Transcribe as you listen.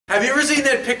Have you ever seen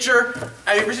that picture?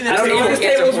 Have you ever seen that I don't know what this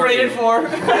table's rated for.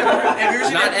 Have you ever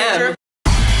seen Not that picture?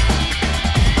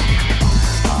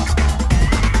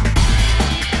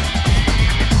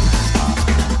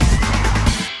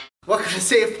 Welcome to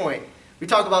Savepoint. We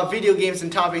talk about video games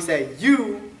and topics that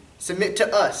you submit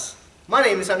to us. My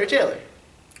name is Hunter Taylor.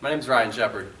 My name's Ryan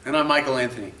Shepard. And I'm Michael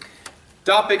Anthony.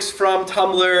 Topics from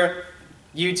Tumblr,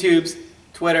 YouTube's,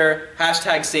 Twitter,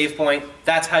 hashtag Savepoint.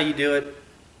 That's how you do it.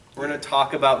 We're going to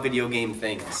talk about video game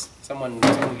things. Someone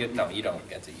get, no, you don't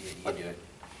get to, you do it.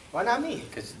 Why not me?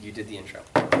 Because you did the intro.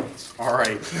 All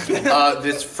right.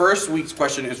 This first week's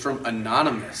question is from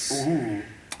Anonymous. Ooh.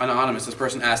 Anonymous. This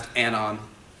person asked Anon.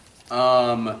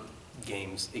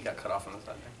 Games. It got cut off on the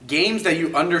side there. Games that you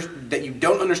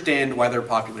don't understand why they're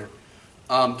popular.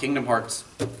 Kingdom Hearts.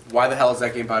 Why the hell is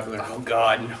that game popular? Oh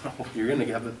God, no! We're gonna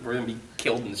be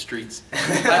killed in the streets.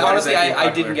 Honestly, I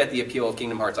didn't get the appeal of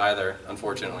Kingdom Hearts either,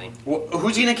 unfortunately. Well,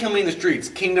 who's gonna kill me in the streets?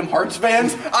 Kingdom Hearts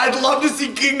fans? I'd love to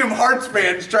see Kingdom Hearts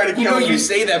fans try to kill me. You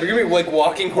say that, but you're gonna be like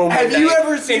walking home. Have you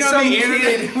ever seen some the internet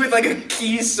kid with like a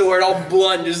key sword, all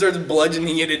blunt, just starts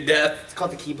bludgeoning you to death? It's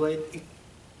called the Keyblade.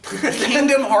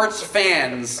 Kingdom Hearts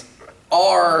fans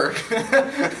are...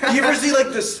 You ever see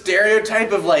like the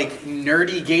stereotype of like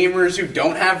nerdy gamers who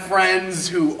don't have friends,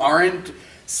 who aren't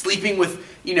sleeping with,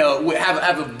 you know,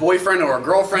 have a boyfriend or a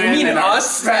girlfriend? You mean and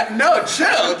us? No,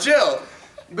 chill.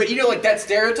 But you know, like that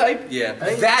stereotype? Yeah.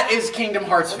 That is Kingdom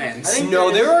Hearts fans.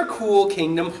 No, there are cool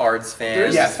Kingdom Hearts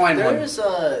fans. Yeah, find one.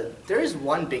 There is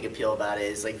one big appeal about it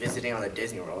is like visiting on a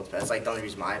Disney World. That's like the only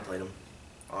reason why I played them,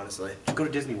 honestly. Go to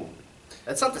Disney World.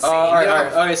 That's not the same.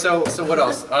 Alright, so what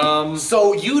else?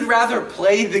 So you'd rather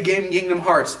play the game Kingdom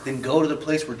Hearts than go to the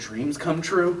place where dreams come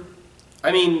true?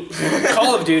 I mean,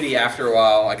 Call of Duty after a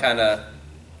while, I kinda...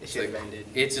 It should have ended.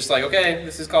 It's just like, okay,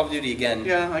 this is Call of Duty again.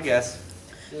 Yeah, I guess.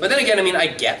 But then again, I mean, I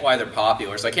get why they're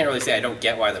popular, so I can't really say I don't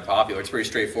get why they're popular. It's pretty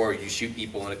straightforward. You shoot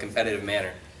people in a competitive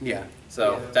manner. Yeah.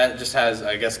 So Yeah. that just has,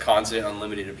 I guess, constant,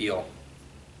 unlimited appeal.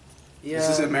 Yeah. This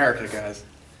is America, guys.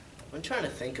 I'm trying to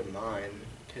think of mine,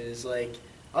 because, like,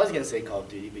 I was going to say Call of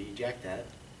Duty, but you jacked that.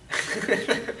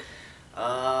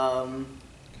 I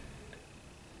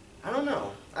don't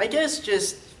know. I guess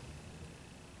just...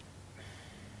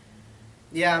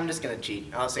 Yeah, I'm just going to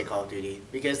cheat. I'll say Call of Duty,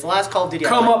 because the last Call of Duty...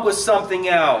 Come up with something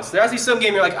else. There has to be some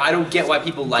game you're like, I don't get why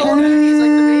people like Call of that. Duty is, like,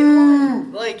 the main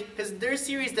one. Like, because there's a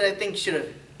series that I think should have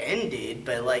ended,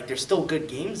 but, like, they're still good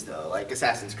games, though. Like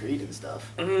Assassin's Creed and stuff.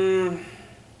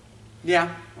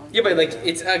 Yeah. Yeah, but like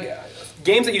it's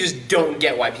games that you just don't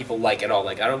get why people like at all.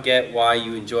 Like I don't get why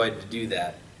you enjoyed to do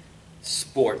that.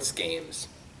 Sports games.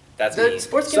 That's The me.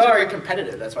 sports games are very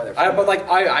competitive. That's why they're fun. But like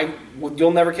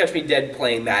you'll never catch me dead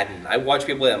playing Madden. I watch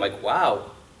people play. I'm like, wow,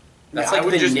 that's Yeah,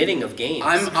 like the knitting of games.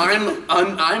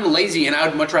 I'm lazy, and I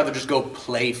would much rather just go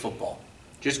play football.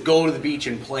 Just go to the beach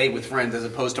and play with friends, as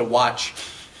opposed to watch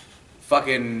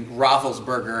fucking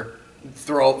Roethlisberger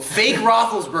throw fake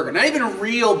Roethlisberger, not even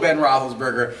real Ben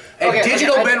Roethlisberger,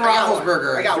 digital Ben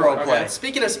Roethlisberger throw a play.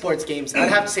 Speaking of sports games, I'd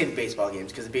have to say the baseball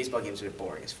games, because the baseball games are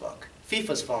boring as fuck.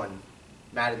 FIFA's fun.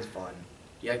 Madden's fun.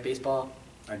 You like baseball?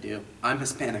 I do. I'm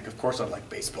Hispanic, of course I like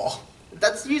baseball.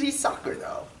 That's usually soccer,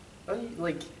 though. Don't you,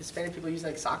 like, Hispanic people use,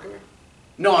 like, soccer?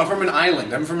 No, I'm from an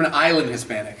island. I'm from an island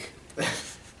Hispanic.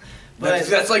 But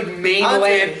that's like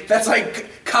mainland, that's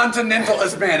like continental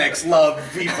Hispanics love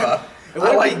FIFA.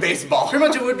 I like baseball. Pretty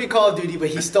much it would be Call of Duty, but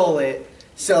he stole it.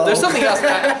 So There's something else.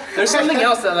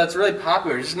 That's really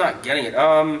popular. Just not getting it.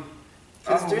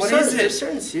 There's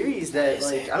certain series that,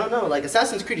 like, I don't know, like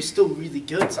Assassin's Creed is still really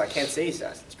good, so I can't say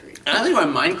Assassin's Creed. And I think why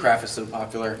Minecraft is so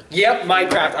popular. Yep,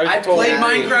 Minecraft. I played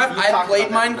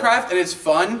Minecraft, and it's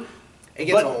fun. It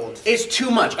gets old. It's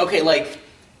too much. Okay, like,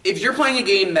 if you're playing a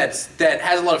game that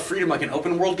has a lot of freedom, like an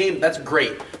open world game, that's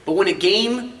great. But when a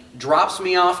game drops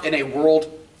me off in a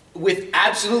world with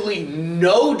absolutely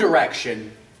no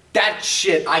direction, that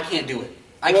shit, I can't do it.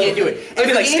 I can't do it.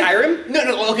 Like Skyrim?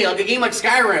 No, okay, like a game like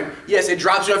Skyrim, yes, it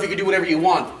drops you off, you can do whatever you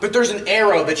want, but there's an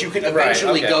arrow that you can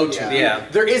eventually go to. Yeah.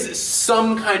 There is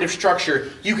some kind of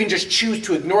structure. You can just choose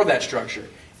to ignore that structure.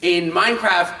 In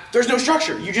Minecraft, there's no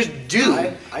structure. You just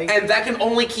do. And that can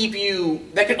only keep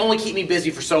me busy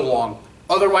for so long.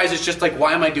 Otherwise, it's just like,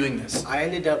 why am I doing this? I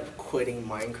ended up quitting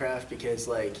Minecraft because,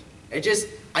 like,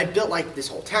 I built like this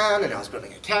whole town, and I was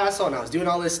building a castle, and I was doing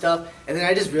all this stuff, and then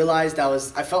I just realized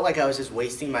I felt like I was just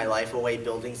wasting my life away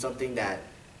building something that,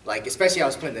 like, especially I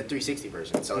was playing the 360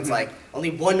 version, so it's like,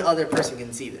 only one other person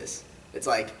can see this. It's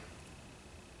like,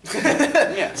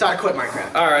 Yeah. So I quit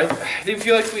Minecraft. Alright, do you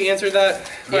feel like we answered that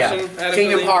question adequately?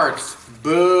 Kingdom Hearts.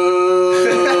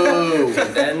 Boo!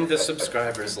 And then the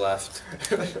subscribers left.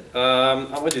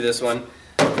 I'm gonna do this one.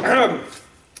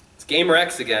 It's Gamer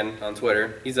X again on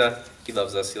Twitter. He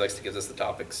loves us. He likes to give us the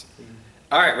topics.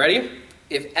 All right, ready?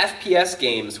 If FPS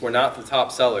games were not the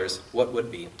top sellers, what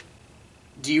would be?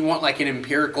 Do you want like an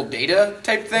empirical data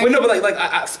type thing? Well, no, but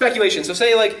like speculation. So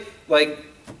say like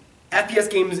FPS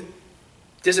games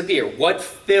disappear. What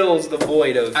fills the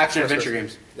void of Action adventure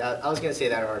games. I was gonna say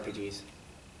that are RPGs.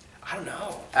 I don't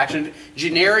know. Action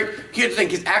generic. Here's the thing: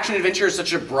 because action adventure is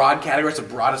such a broad category. It's the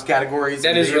broadest categories.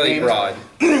 That in is video really games. broad.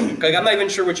 Like I'm not even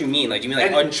sure what you mean. Like do you mean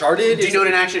like And Uncharted? Do you know what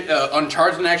an action?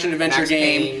 Uncharted is an action adventure Max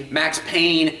game. Payne. Max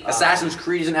Payne. Assassin's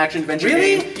Creed is an action adventure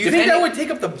Really? game. Do you think that would take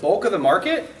up the bulk of the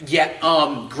market? Yeah.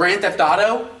 Grand Theft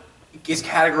Auto is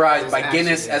categorized It's by action,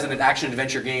 Guinness yeah. as an action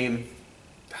adventure game.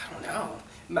 I don't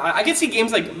know. I could see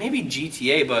games like maybe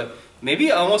GTA, but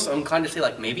maybe almost I'm inclined to say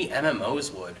like maybe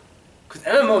MMOs would. Because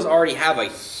MMOs already have a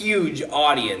huge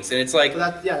audience, and it's like,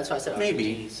 But that's why I said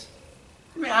Maybe. RPGs.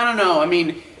 I mean, I don't know. I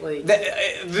mean, Like-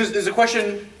 there's a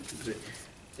question.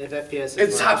 If FPS is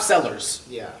It's like- top sellers.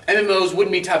 Yeah. MMOs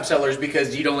wouldn't be top sellers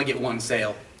because you'd only get one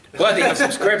sale. but they have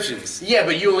subscriptions. Yeah,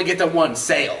 but you only get the one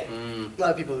sale. A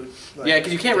lot of people. Like, Yeah,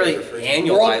 because you can't really do it for free.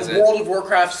 annualize it. World of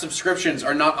Warcraft subscriptions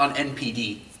are not on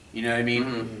NPD. You know what I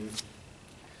mean?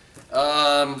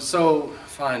 So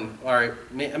fine, all right,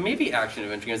 maybe action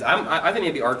adventure games. I think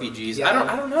maybe RPGs. Yeah.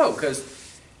 I don't know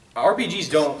because RPGs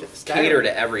don't Skyrim. cater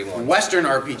to everyone. Western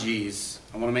RPGs.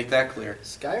 I want to make that clear.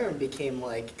 Skyrim became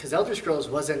like, because Elder Scrolls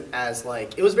wasn't as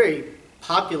like, it was very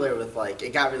popular with like,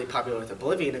 it got really popular with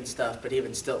Oblivion and stuff, but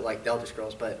even still like the Elder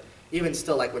Scrolls, but even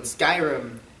still like when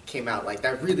Skyrim came out, like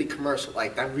that really commercial,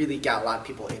 like that really got a lot of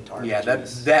people into RPGs. Yeah,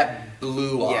 that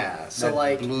blew up. Yeah, so That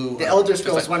like blew the up. Elder Just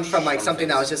Scrolls went from like something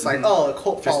that was just like, oh, a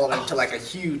cult following to like a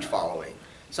huge following.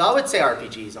 So I would say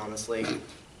RPGs, honestly.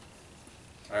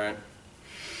 All right.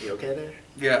 You okay there?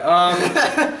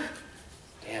 Yeah.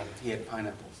 Damn, he had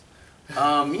pineapples.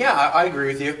 Yeah, I agree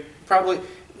with you. Probably,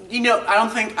 you know, I don't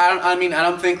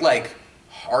think like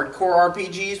hardcore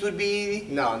RPGs would be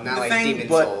No, not the like thing, Demon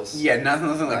but Souls. yeah, nothing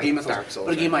like Like Demon Dark Souls, Souls,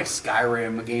 but a game right? like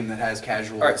Skyrim, a game that has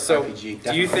casual All right. So, RPG. do you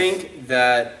definitely. think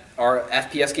that our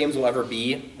FPS games will ever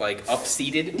be like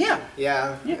upseated? Yeah,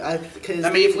 Yeah, Yeah. because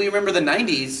I mean, if we remember the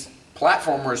 '90s,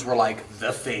 platformers were like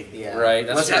the thing. yeah, Right.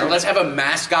 That's true. Let's have a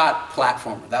mascot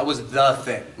platformer. That was the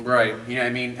thing. Right. You know what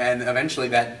I mean? And eventually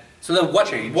that. So then,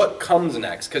 Change. what comes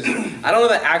next? Because I don't know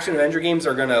that action adventure games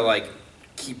are gonna like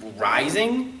keep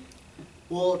rising.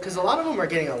 Well, because a lot of them are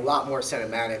getting a lot more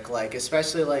cinematic, like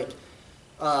especially like,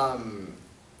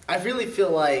 I really feel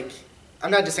like, I'm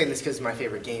not just saying this because it's my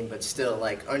favorite game, but still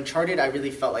like Uncharted, I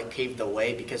really felt like paved the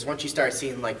way because once you start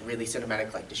seeing like really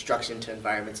cinematic like destruction to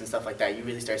environments and stuff like that, you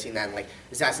really start seeing that in like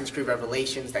Assassin's Creed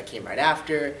Revelations that came right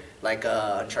after, like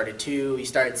Uncharted 2. You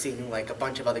started seeing like a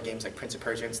bunch of other games like Prince of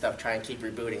Persia and stuff try and keep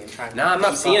rebooting and trying. No, I'm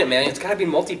not keep seeing up. it, man. It's gotta be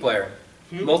multiplayer.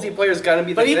 Multiplayer's gotta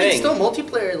be the But thing. even still,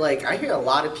 multiplayer, like, I hear a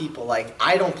lot of people, like,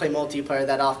 I don't play multiplayer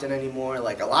that often anymore.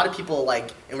 Like, a lot of people,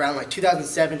 like, around, like,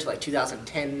 2007 to, like,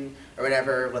 2010 or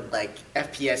whatever, with, like,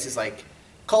 FPS is, like,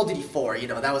 Call of Duty 4, you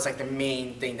know, that was, like, the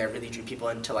main thing that really drew people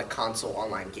into, like, console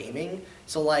online gaming.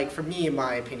 So, like, for me, in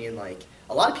my opinion, like,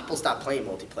 a lot of people stopped playing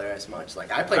multiplayer as much.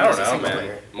 Like, I play I don't mostly know, single man.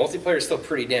 player. Multiplayer is still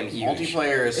pretty damn huge.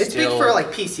 Multiplayer is It's still. big for,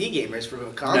 like, PC gamers, for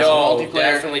console. No, multiplayer.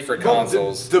 definitely for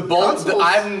consoles. The bulk. Consoles.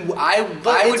 I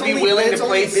But would it's be only- willing it's to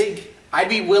only place. big. I'd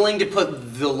be willing to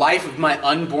put the life of my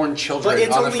unborn children But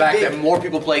it's on the only fact big. that more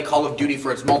people play Call of Duty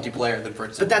for its multiplayer than for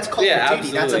its. But that's Call Yeah, of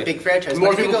Duty. That's absolutely. a big franchise. More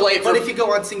But if you people go- play it But for- if you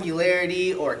go on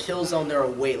Singularity or Killzone, there are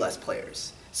way less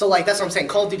players. So like that's what I'm saying.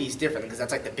 Call of Duty is different because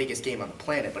that's like the biggest game on the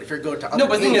planet. But if you're going to other No,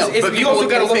 but the thing games- is, you also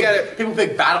gotta look at it- People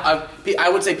pick battle. I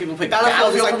would say people pick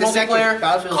Battlefield is Battlefield like for the second. multiplayer.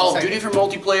 Battlefield is Call the of Duty for second.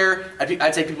 multiplayer.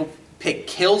 I'd say people pick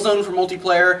Killzone for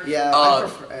multiplayer. yeah, I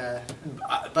prefer,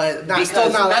 but not Because still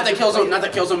not, not that people Killzone, play- not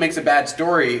that Killzone makes a bad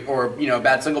story or you know a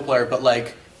bad single player, but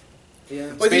like Yeah.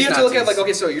 But Space you have to look at Nazis. like,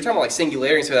 okay, so you're talking about like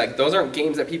Singularity, so like those aren't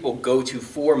games that people go to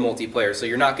for multiplayer, so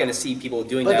you're not going to see people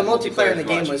doing But that. the multiplayer in the as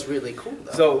game much. was really cool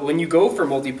though. So when you go for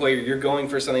multiplayer, you're going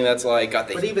for something that's like got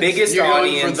the But even biggest you're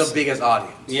going audience. for the biggest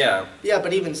audience. Yeah. yeah,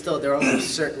 but even still, there are only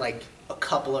certain like a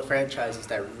couple of franchises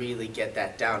that really get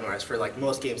that down. Whereas for like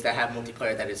most games that have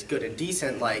multiplayer that is good and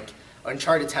decent, like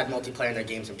Uncharted's had multiplayer in their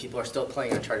games, and people are still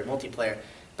playing Uncharted multiplayer,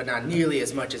 but not nearly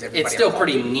as much as everybody. It's still on Call of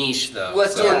pretty Duty. niche though. Well,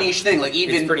 that's still Yeah. a niche thing. Like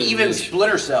It's pretty even niche.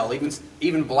 Splinter Cell,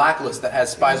 even Blacklist that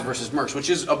has spies versus mercs, which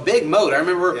is a big mode. I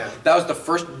remember Yeah. that was the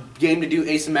first game to do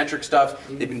asymmetric stuff.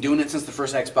 They've been doing it since the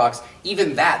first Xbox.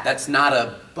 Even that's not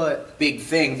a But big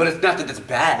thing. But it's not that it's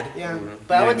bad. yeah, You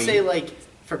but know I what would I say mean? like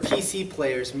for PC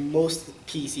players, most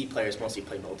PC players mostly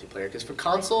play multiplayer because for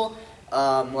console,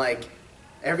 like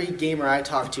every gamer I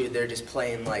talk to, they're just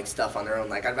playing like stuff on their own.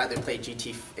 Like I'd rather play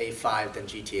GTA 5 than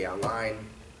GTA Online.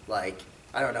 Like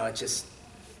I don't know, it's just.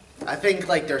 I think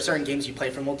like there are certain games you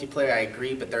play for multiplayer. I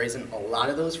agree, but there isn't a lot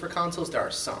of those for consoles. There are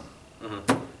some.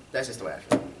 That's just the way I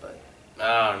feel. But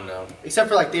I don't know. except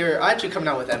for like they're actually coming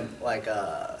out with them like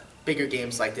bigger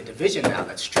games like The Division now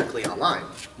that's strictly online.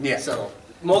 Yeah. So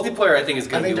Multiplayer, I think, is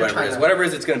going to I be think they're whatever it is. trying to- Whatever it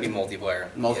is, it's going to be multiplayer.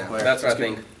 Multiplayer. That's what I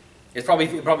think. It's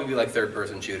it'd probably be like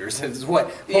third-person shooters. It's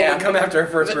what Yeah. would come after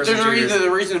first-person There's a shooters. reason, the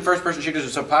reason first-person shooters are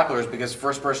so popular is because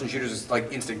first-person shooters is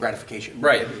like instant gratification.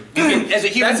 Right. You can, as a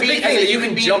human That's the being, big thing, that you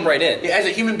can jump right in. As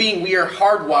a human being, we are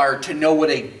hardwired to know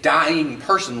what a dying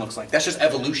person looks like. That's just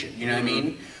evolution. You know what I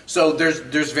mean? So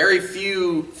there's very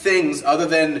few things other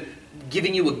than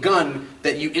giving you a gun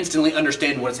that you instantly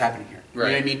understand what's happening here. You know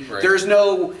what I mean? Right. There's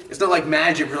no, it's not like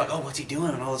magic. We're like, oh, what's he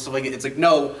doing and all this stuff like that. It's like,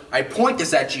 no, I point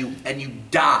this at you and you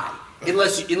die.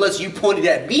 Unless you pointed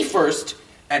at me first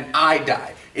and I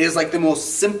die. It is like the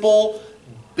most simple,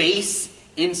 base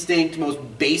instinct, most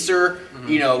baser,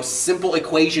 simple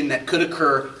equation that could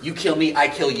occur. You kill me, I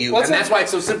kill you, and that's why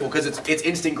it's so simple because it's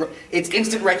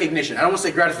instant recognition. I don't want to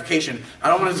say gratification. I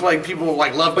don't want to say like people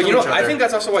like love. But each other. I think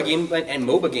that's also why game and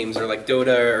MOBA games are like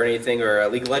Dota or anything or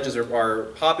League of Legends are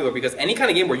popular because any kind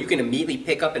of game where you can immediately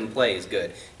pick up and play is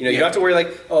good. You don't have to worry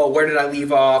like, oh, where did I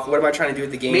leave off? What am I trying to do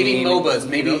with the game? Maybe MOBAs,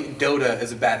 maybe Dota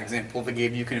is a bad example of a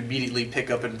game you can immediately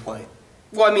pick up and play.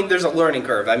 Well, I mean, there's a learning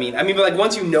curve. I mean, but like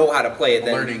once you know how to play it,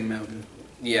 then Learning mountain.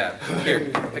 Yeah. Here,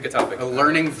 pick a topic. A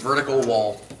learning vertical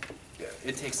wall. Yeah,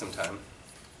 it takes some time.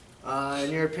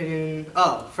 in your opinion,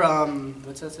 from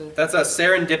what's that say? That's a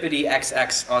Serendipity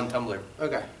XX on Tumblr.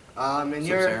 Okay. In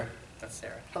Sarah? your That's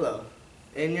Sarah. hello.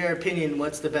 In your opinion,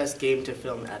 what's the best game to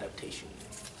film adaptation?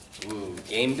 Ooh,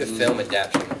 game to film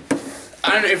adaptation.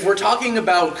 I don't know if we're talking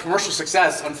about commercial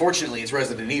success. Unfortunately, it's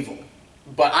Resident Evil.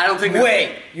 But I don't think.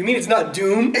 Wait, you mean it's not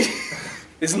Doom?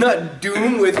 It's not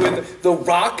Doom with The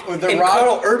Rock and Rock?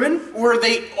 Carl Urban? Where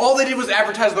all they did was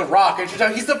advertise The Rock, and she's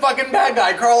like, he's the fucking bad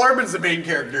guy. Carl Urban's the main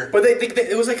character. But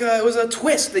it was like it was a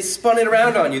twist. They spun it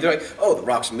around on you. They're like, oh, The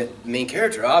Rock's main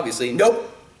character, obviously.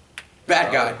 Nope.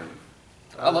 Bad guy.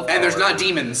 I love. And there's Carl not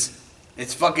demons.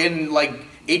 It's fucking like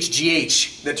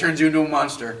HGH that turns you into a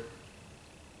monster.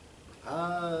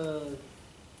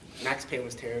 Max Payne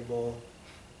was terrible.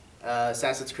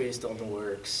 Assassin's Creed is still in the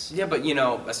works. Yeah, but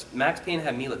Max Payne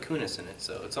had Mila Kunis in it,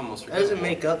 so it's almost That forgivable. doesn't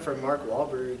make up for Mark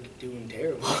Wahlberg doing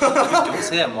terrible. Don't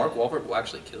say that. Mark Wahlberg will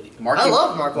actually kill you. I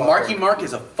love Mark Wahlberg. Marky Mark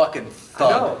is a fucking thug.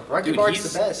 No, Marky Dude, Mark's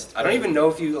he's the best. I don't even know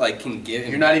if you can give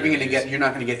him. You're not even reviews. you're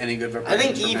not gonna get any good I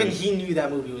representation. think from even him. he knew that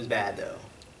movie was bad though.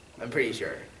 I'm pretty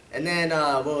sure. And then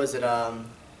what was it?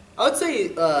 I would say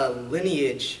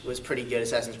Lineage was pretty good.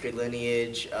 Assassin's Creed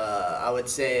Lineage. I would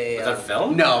say. Was that a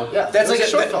film? No, Yeah, that's it was like a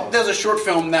short film. That was a short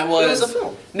film that was. It was a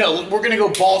film. No, we're gonna go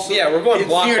balls. Yeah, we're going in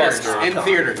theaters. blockbuster. In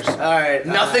theaters. All right.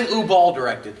 Nothing Ubal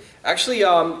directed. Actually,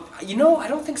 I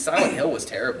don't think Silent Hill was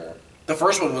terrible. The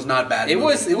first one was not bad. It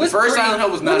was. The first pretty, Silent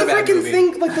Hill was not a bad the freaking movie.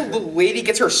 thing, like the lady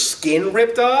gets her skin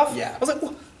ripped off. Yeah. I was like,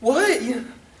 what? Yeah.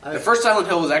 The first Silent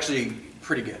Hill was actually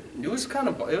pretty good. It was kind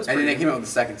of. It was. And then they pretty came out with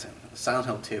the second Silent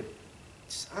Hill 2. I It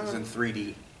was don't- in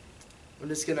 3D. I'm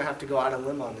just gonna have to go out on a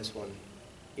limb on this one.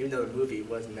 Even though the movie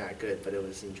wasn't that good, but it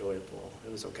was enjoyable.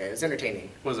 It was okay. It was entertaining.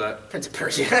 What was that? Prince of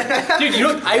Persia. Dude,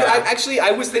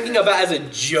 I was thinking about it as a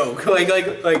joke, like,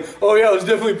 oh yeah, it was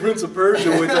definitely Prince of Persia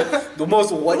with the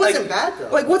most white. It wasn't bad, though.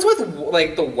 Like, what's with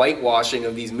like the whitewashing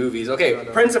of these movies? Okay, No.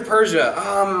 Prince of Persia.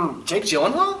 Jake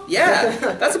Gyllenhaal? Yeah,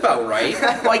 that's about right.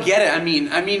 Well, I get it.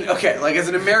 I mean, okay, like as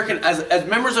an American, as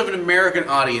members of an American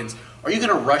audience, are you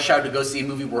gonna rush out to go see a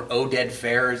movie where Oded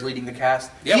Fair is leading the cast?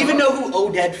 Yeah, Do you even well- know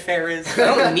who Oded Fair is?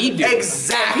 I don't need to.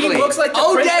 Exactly. He looks like the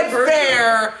Prince Oded of Persia.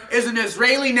 Fair is an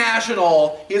Israeli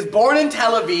national. He was born in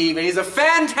Tel Aviv, and he's a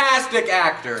fantastic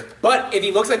actor. But if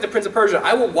he looks like the Prince of Persia,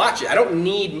 I will watch it. I don't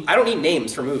need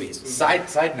names for movies.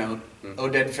 Side note,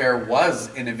 Oded Fair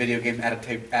was in a video game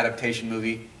adaptation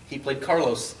movie. He played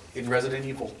Carlos in Resident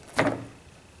Evil.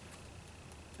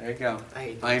 There you go. I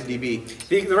hate those.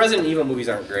 IMDb. The Resident Evil movies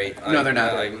aren't great. No, they're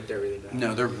not. They're really bad.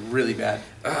 No, they're really bad.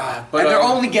 but And they're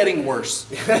only getting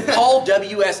worse. Paul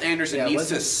W.S. Anderson Yeah, needs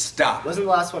to stop. Wasn't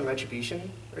the last one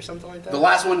Retribution or something like that? The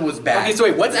last one was bad. Okay, so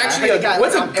wait, what's Yeah, actually I think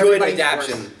what's a good everybody's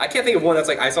adaptation? worse. I can't think of one that's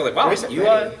like I saw like wow, Recent you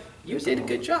Rain. you did a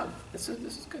good job. This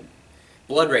is good.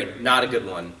 Blood Rain, not a good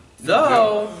one.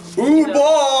 Though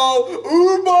Ubal!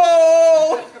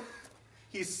 Ubal!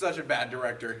 He's such a bad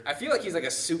director. I feel like he's like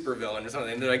a super villain or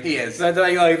something. They're like, He is. They're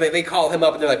like, they call him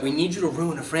up and they're like, we need you to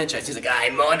ruin a franchise. He's like,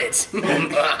 I'm on it.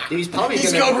 He's probably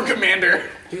He's gonna. Cobra Commander.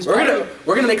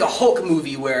 We're gonna make a Hulk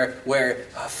movie where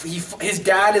his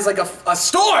dad is like a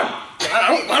storm.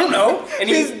 I don't know. And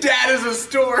His dad is a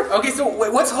storm. okay, so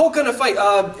what's Hulk gonna fight?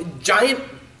 Giant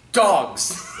dogs.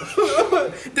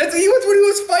 That's what he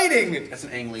was fighting. That's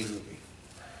an Ang Lee movie.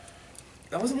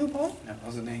 That wasn't New Paul? No, that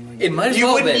was an Ang Lee. It might as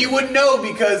well have been. You would know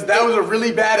because that was a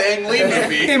really bad Ang Lee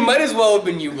movie. It might as well have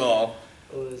been U-Ball.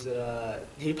 What was it?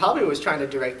 He probably was trying to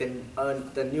direct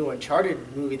the new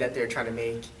Uncharted movie that they're trying to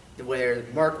make, where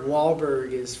Mark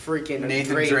Wahlberg is freaking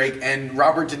Nathan Drake and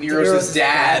Robert De Niro's his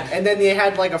dad. And then they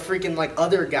had like a freaking like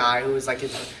other guy who was like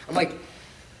his. I'm like,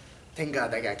 thank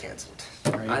God that got canceled.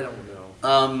 Right. I don't know.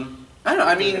 I don't know.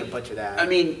 I They're mean, gonna butcher that. I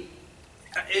mean,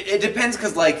 it depends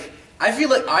because like I feel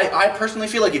like I personally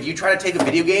feel like if you try to take a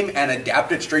video game and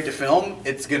adapt it straight to film,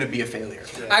 it's gonna be a failure.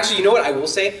 Yeah. Actually, you know what I will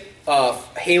say?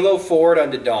 Halo Forward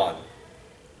Unto Dawn,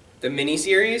 the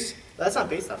miniseries. That's not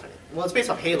based off it. Well, it's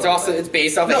based off Halo. It's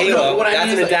based off of No, Halo. what I That's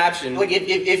mean an is, adaptation. Like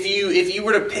if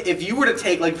you were to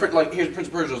take like here's Prince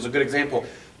of Persia is a good example.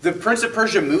 The Prince of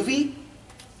Persia movie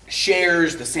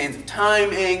shares the Sands of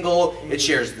Time angle. It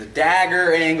shares the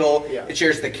dagger angle. Yeah. It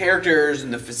shares the characters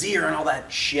and the vizier and all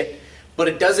that shit. But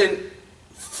it doesn't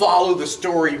follow the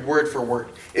story word for word.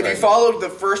 If you Right. followed the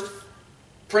first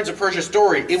Prince of Persia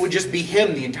story, it would just be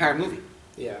him the entire movie.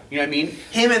 Yeah. You know what I mean?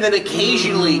 Him and then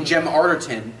occasionally Gemma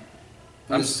Arterton.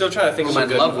 I'm still trying to think of Who some I'm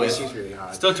good in love movies. with. She's really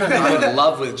hot. Still trying to I'm think in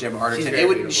love with Gemma She's Arterton. very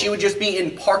She beautiful. would just be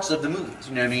in parts of the movies.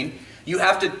 You know what I mean? You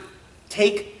have to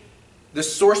take the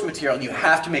source material and you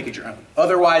have to make it your own.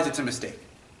 Otherwise, it's a mistake.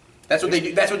 That's what they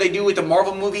do. That's what they do with the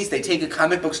Marvel movies. They take a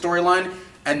comic book storyline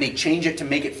and they change it to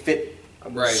make it fit the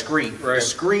Right. screen. Right. The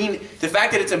screen. The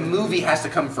fact that it's a movie has to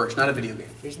come first, not a video game.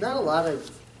 There's not a lot of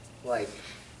like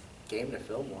game to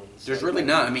film ones. There's Like, really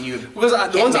not. I mean, you. Because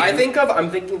the ones I Hitman. think of, I'm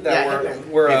thinking that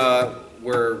Yeah,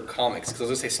 were comics. Because I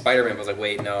was gonna say Spider-Man, but I was like,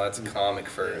 wait, no, that's a comic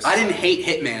first. I didn't hate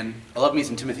Hitman. I love me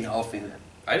some Timothy Olyphant.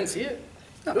 I didn't see it.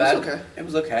 Not It was bad. okay. It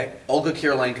was okay. Olga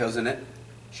Kurylenko's in it.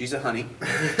 She's a honey.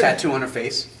 Tattoo on her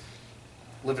face.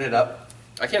 Living it up.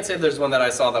 I can't say there's one that I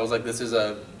saw that was like, this is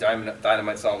a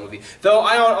Dynamite Song movie. Though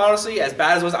I honestly, as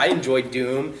bad as it was, I enjoyed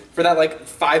Doom for that like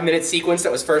 5-minute sequence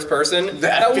that was first person.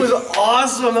 That was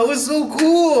awesome. That was so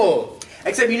cool.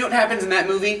 Except you know what happens in that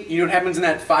movie? You know what happens in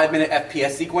that 5-minute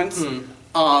FPS sequence? In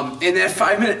that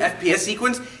 5-minute FPS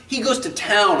sequence, he goes to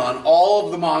town on all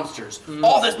of the monsters.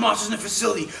 All these monsters in the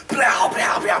facility. Blow,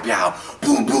 blow, blow, blow.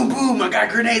 Boom, boom, boom. I got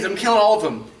grenades. I'm killing all of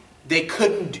them. They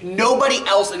couldn't. Nobody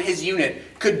else in his unit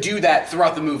could do that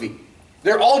throughout the movie.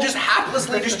 They're all just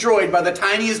haplessly destroyed by the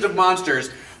tiniest of monsters.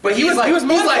 But He was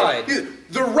modified.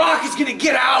 The Rock is gonna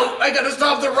get out. I gotta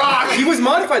stop the Rock. He was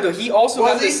modified though. He also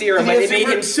Was got the he? serum, Did he and have it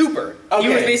made super? him super. He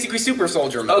Okay. was basically Super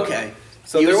Soldier mode. Okay.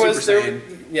 So He there was was Super there,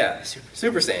 Saiyan. yeah,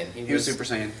 Super Saiyan. He was Super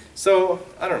Saiyan. So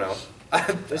I don't know.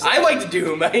 I liked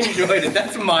Doom. I enjoyed it.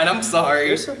 That's mine. I'm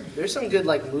sorry. There's some good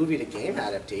like movie to game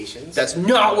adaptations. That's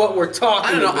not what we're talking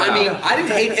I don't know. about. I mean, I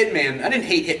didn't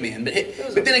hate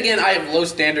Hitman. But then again, I have low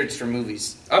standards for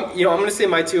movies. I'm gonna say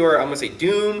my two are. I'm gonna say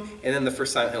Doom, and then the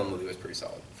first Silent Hill movie was pretty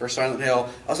solid. First Silent Hill.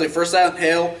 I'll say First Silent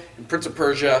Hill and Prince of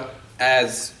Persia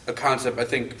as a concept. I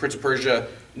think Prince of Persia,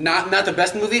 not the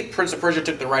best movie. Prince of Persia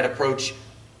took the right approach.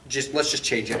 Let's just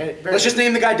change it. Very- Let's just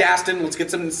name the guy Dastan. Let's get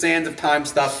some Sands of Time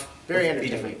stuff. Very Let's be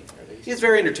entertaining. different. He's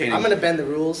very entertaining. I'm gonna bend the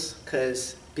rules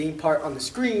because being part on the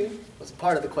screen was a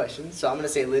part of the question. So I'm gonna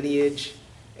say Lineage,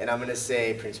 and I'm gonna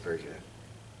say Prince of Persia.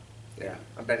 Yeah,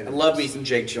 I'm bending I the love me rules. some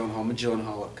Jake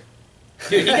Gyllenhaal.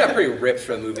 Dude, he got pretty ripped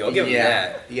for the movie. I'll give him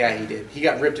that. Yeah, he did. He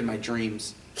got ripped in my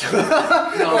dreams.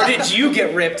 Or did you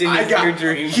get ripped in your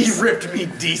dreams? He ripped me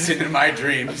decent in my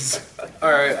dreams. All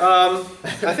right.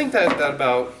 I think that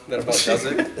about does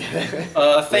it.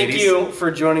 Thank Ladies. you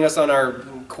for joining us on our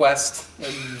quest,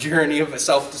 journey of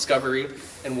self-discovery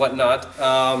and whatnot.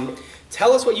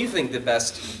 Tell us what you think the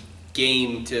best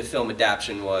game to film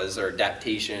adaptation was, or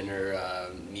adaptation, or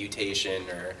mutation,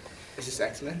 or. Is this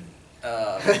X-Men?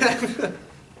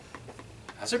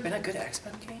 Has there been a good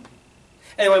X-Men game?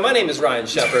 Anyway, my name is Ryan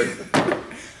Shepard.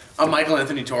 I'm Michael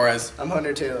Anthony Torres. I'm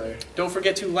Hunter Taylor. Don't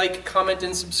forget to like, comment,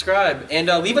 and subscribe, and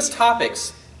leave us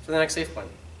topics for the next Savepoint.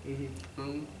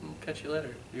 Mm-hmm. We'll catch you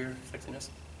later. Your sexiness.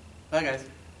 Bye, guys.